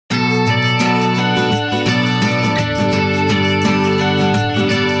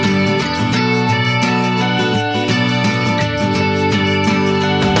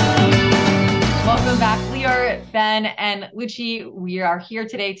And Lucci, we are here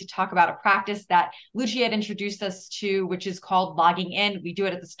today to talk about a practice that Lucci had introduced us to, which is called logging in. We do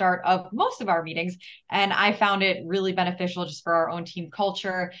it at the start of most of our meetings, and I found it really beneficial just for our own team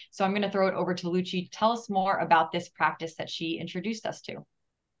culture. So I'm going to throw it over to Lucci to tell us more about this practice that she introduced us to.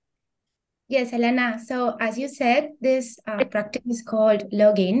 Yes, Elena. So as you said, this practice is called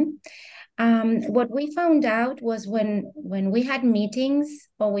login. What we found out was when we had meetings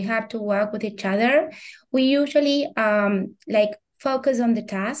or we had to work with each other, we usually like focus on the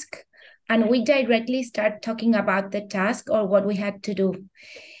task and we directly start talking about the task or what we had to do.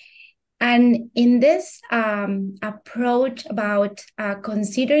 And in this approach about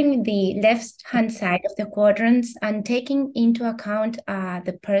considering the left-hand side of the quadrants and taking into account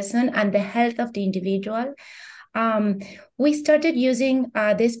the person and the health of the individual, we started using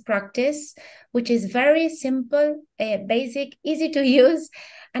this practice, which is very simple, basic, easy to use,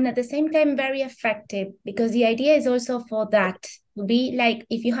 and at the same time very effective, because the idea is also for that to be like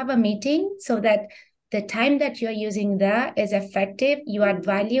if you have a meeting so that the time that you're using there is effective, you add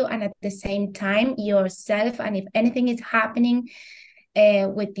value, and at the same time yourself, and if anything is happening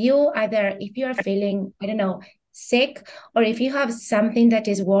with you, either if you're feeling, I don't know, sick, or if you have something that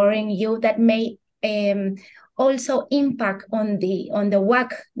is worrying you that may also impact on the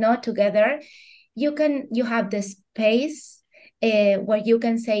work, no, together, you have the space where you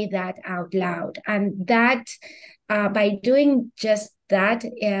can say that out loud, and that by doing just that,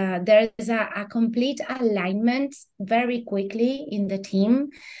 there's a complete alignment very quickly in the team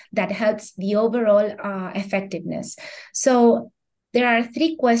that helps the overall effectiveness. So there are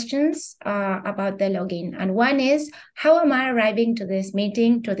three questions about the login, and one is, how am I arriving to this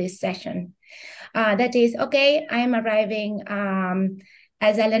meeting, to this session? That is, okay, I am arriving,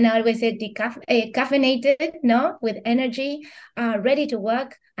 as Elena always said, caffeinated, no, with energy, ready to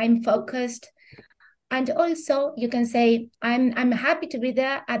work, I'm focused. And also you can say, I'm happy to be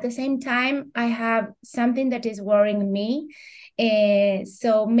there. At the same time, I have something that is worrying me.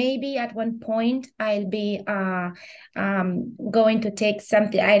 So maybe at one point I'll be going to take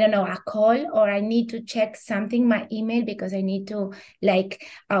something, I don't know, a call, or I need to check something, my email, because I need to like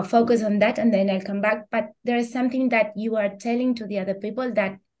focus on that, and then I'll come back. But there is something that you are telling to the other people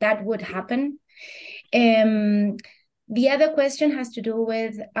that would happen. The other question has to do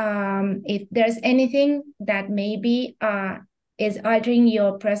with if there's anything that maybe is altering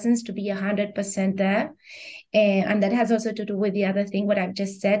your presence to be 100% there. And that has also to do with the other thing, what I've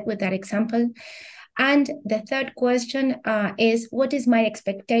just said with that example. And the third question is, what is my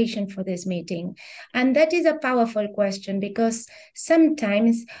expectation for this meeting? And that is a powerful question, because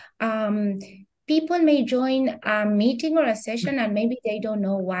sometimes people may join a meeting or a session and maybe they don't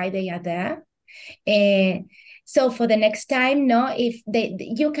know why they are there. So for the next time, no, if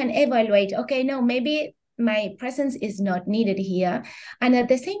you can evaluate, okay, no, maybe my presence is not needed here. And at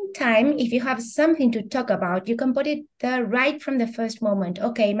the same time, if you have something to talk about, you can put it there right from the first moment.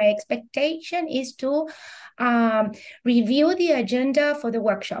 Okay, my expectation is to review the agenda for the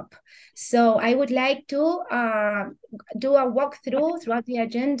workshop. So I would like to do a walkthrough throughout the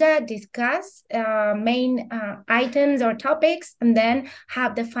agenda, discuss main items or topics, and then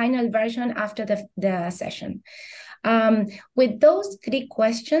have the final version after the session. With those three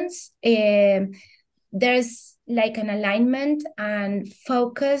questions, there's like an alignment and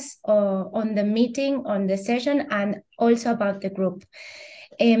focus on the meeting, on the session, and also about the group.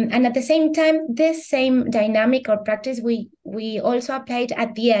 And at the same time, this same dynamic or practice, we also applied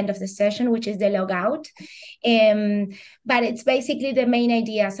at the end of the session, which is the logout. But it's basically the main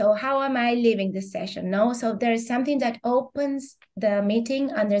idea. So how am I leaving the session? No, so there's something that opens the meeting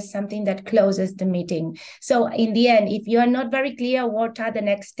and there's something that closes the meeting. So in the end, if you are not very clear what are the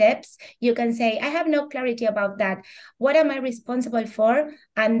next steps, you can say, I have no clarity about that. What am I responsible for?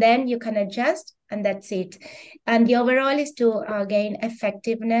 And then you can adjust, and that's it. And the overall is to gain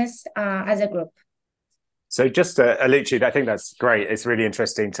effectiveness as a group. So just Alicia, I think that's great. It's really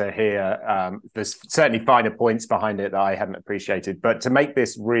interesting to hear. There's certainly finer points behind it that I hadn't appreciated. But to make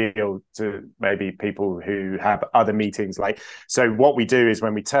this real to maybe people who have other meetings, so what we do is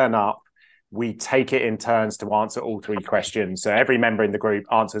when we turn up, we take it in turns to answer all three questions. So every member in the group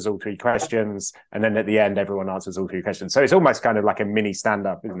answers all three questions. And then at the end, everyone answers all three questions. So it's almost kind of like a mini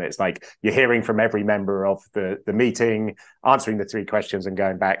stand-up, isn't it? It's like you're hearing from every member of the meeting, answering the three questions and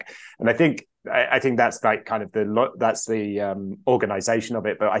going back. And I think that's like kind of the organization of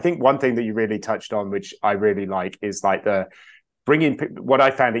it. But I think one thing that you really touched on, which I really like, is like what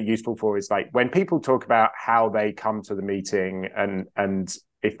I found it useful for is like when people talk about how they come to the meeting and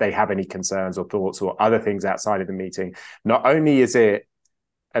if they have any concerns or thoughts or other things outside of the meeting, not only is it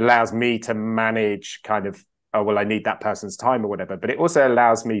allows me to manage kind of oh, well, I need that person's time or whatever, but it also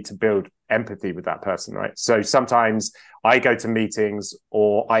allows me to build empathy with that person, right? So sometimes I go to meetings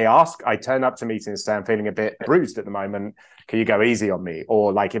or I turn up to meetings and say, I'm feeling a bit bruised at the moment. Can you go easy on me?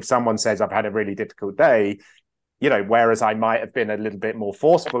 Or like if someone says I've had a really difficult day, you know, whereas I might have been a little bit more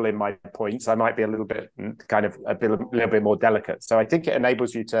forceful in my points, I might be a little bit little bit more delicate. So I think it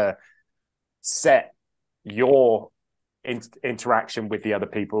enables you to set your interaction with the other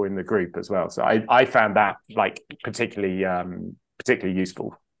people in the group as well. So I found that like particularly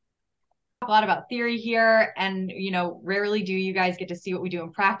useful. A lot about theory here, and rarely do you guys get to see what we do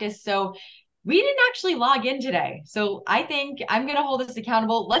in practice. So we didn't actually log in today. So I think I'm going to hold us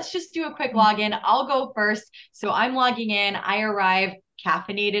accountable. Let's just do a quick login. I'll go first. So I'm logging in. I arrive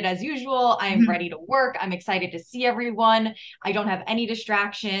caffeinated as usual. I'm ready to work. I'm excited to see everyone. I don't have any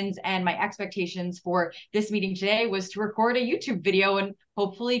distractions. And my expectations for this meeting today was to record a YouTube video and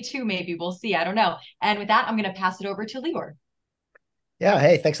hopefully two, maybe we'll see. I don't know. And with that, I'm going to pass it over to Lior. Yeah.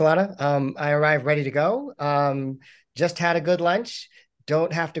 Hey, thanks, Alana. I arrived ready to go. Just had a good lunch.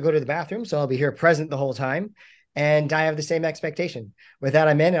 Don't have to go to the bathroom, so I'll be here present the whole time. And I have the same expectation. With that,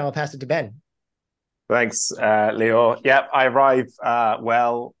 I'm in, and I'll pass it to Ben. Thanks, Leo. Yeah, I arrive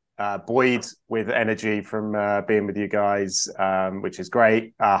buoyed with energy from being with you guys, which is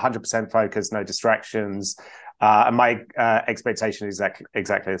great. 100% focus, no distractions. And my expectation is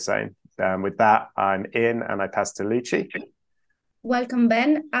exactly the same. With that, I'm in, and I pass to Luci. Welcome,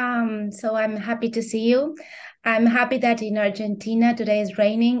 Ben. So I'm happy to see you. I'm happy that in Argentina today is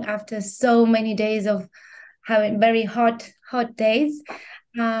raining after so many days of having very hot days.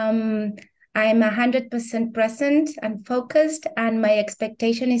 I'm 100% present and focused, and my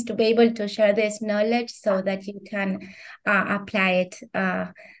expectation is to be able to share this knowledge so that you can apply it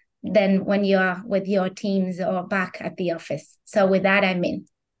then when you are with your teams or back at the office. So with that, I'm in.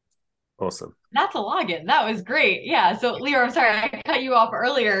 Awesome. That's a login. That was great. Yeah. So Leo, I'm sorry, I cut you off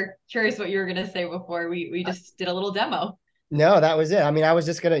earlier. Curious what you were going to say before we just did a little demo. No, that was it. I mean, I was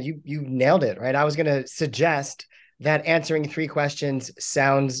just you nailed it, right? I was gonna suggest that answering 3 questions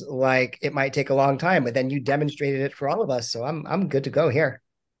sounds like it might take a long time, but then you demonstrated it for all of us. So I'm good to go here.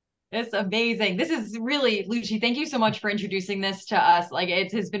 It's amazing. This is really, Luci, thank you so much for introducing this to us. Like,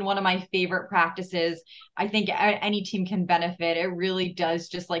 it has been one of my favorite practices. I think any team can benefit. It really does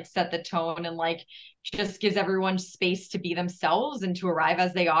just like set the tone and like just gives everyone space to be themselves and to arrive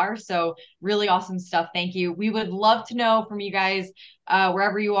as they are. So really awesome stuff. Thank you. We would love to know from you guys,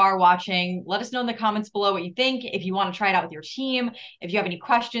 wherever you are watching. Let us know in the comments below what you think. If you want to try it out with your team, if you have any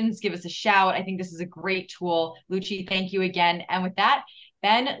questions, give us a shout. I think this is a great tool. Luci, thank you again. And with that,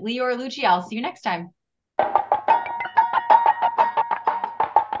 Ben, Leo, or Luci, I'll see you next time.